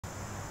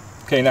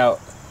Okay, now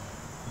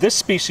this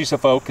species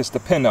of oak is the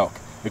pin oak.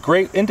 A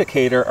great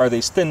indicator are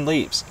these thin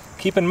leaves.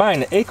 Keep in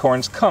mind that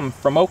acorns come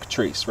from oak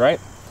trees, right?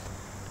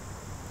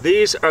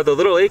 These are the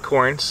little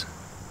acorns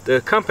that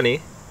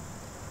accompany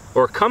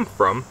or come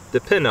from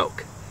the pin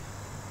oak.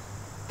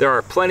 There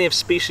are plenty of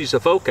species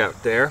of oak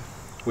out there,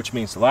 which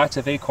means lots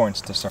of acorns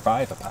to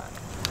survive upon.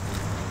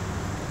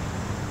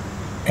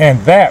 And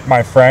that,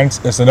 my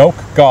friends, is an oak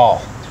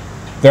gall.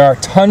 There are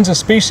tons of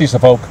species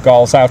of oak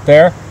galls out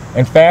there.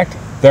 In fact,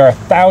 there are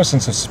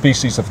thousands of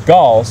species of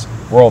galls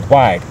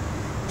worldwide.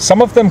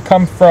 Some of them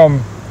come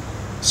from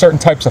certain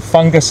types of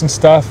fungus and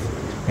stuff,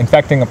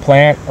 infecting a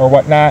plant or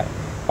whatnot.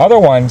 Other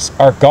ones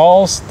are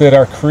galls that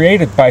are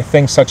created by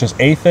things such as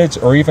aphids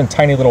or even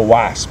tiny little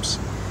wasps.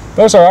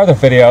 Those are other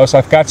videos.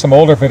 I've got some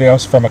older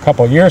videos from a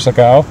couple years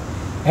ago,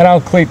 and I'll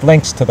include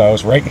links to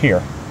those right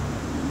here.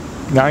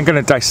 Now I'm going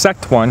to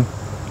dissect one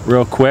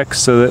real quick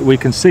so that we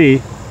can see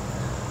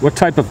what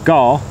type of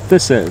gall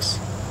this is.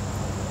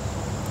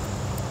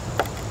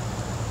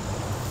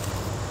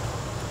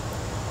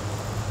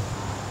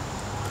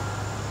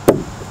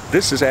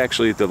 This is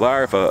actually the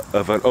larva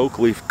of an oak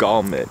leaf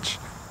gall midge.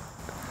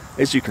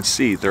 As you can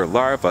see, their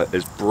larva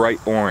is bright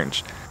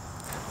orange.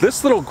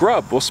 This little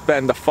grub will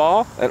spend the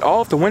fall and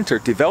all of the winter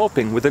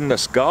developing within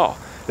this gall.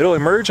 It'll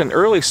emerge in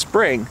early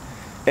spring,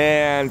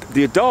 and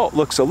the adult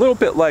looks a little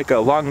bit like a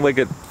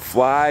long-legged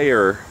fly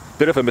or a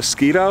bit of a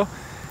mosquito,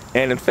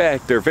 and in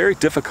fact they're very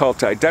difficult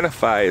to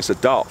identify as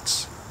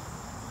adults.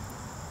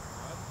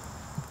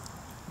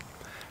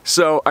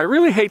 So I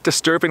really hate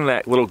disturbing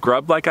that little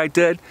grub like I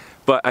did,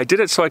 but I did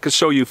it so I could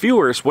show you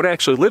viewers what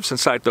actually lives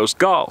inside those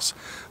galls.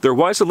 There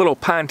was a little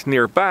pond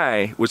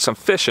nearby with some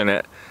fish in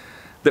it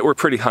that were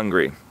pretty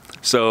hungry,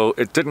 so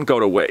it didn't go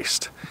to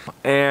waste.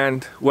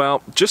 And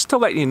well, just to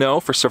let you know,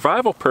 for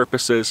survival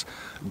purposes,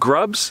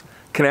 grubs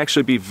can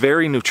actually be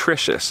very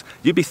nutritious.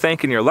 You'd be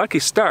thanking your lucky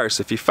stars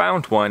if you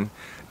found one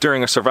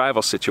during a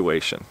survival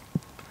situation.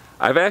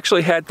 I've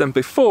actually had them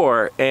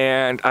before,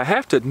 and I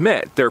have to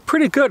admit, they're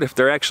pretty good if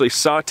they're actually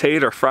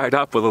sauteed or fried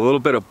up with a little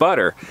bit of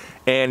butter.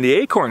 And the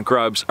acorn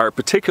grubs are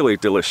particularly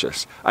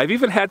delicious. I've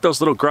even had those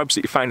little grubs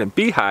that you find in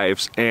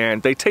beehives,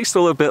 and they taste a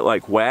little bit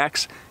like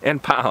wax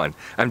and pollen.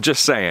 I'm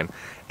just saying.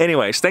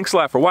 Anyways, thanks a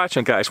lot for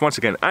watching, guys. Once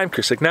again, I'm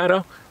Chris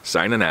Ignato,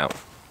 signing out.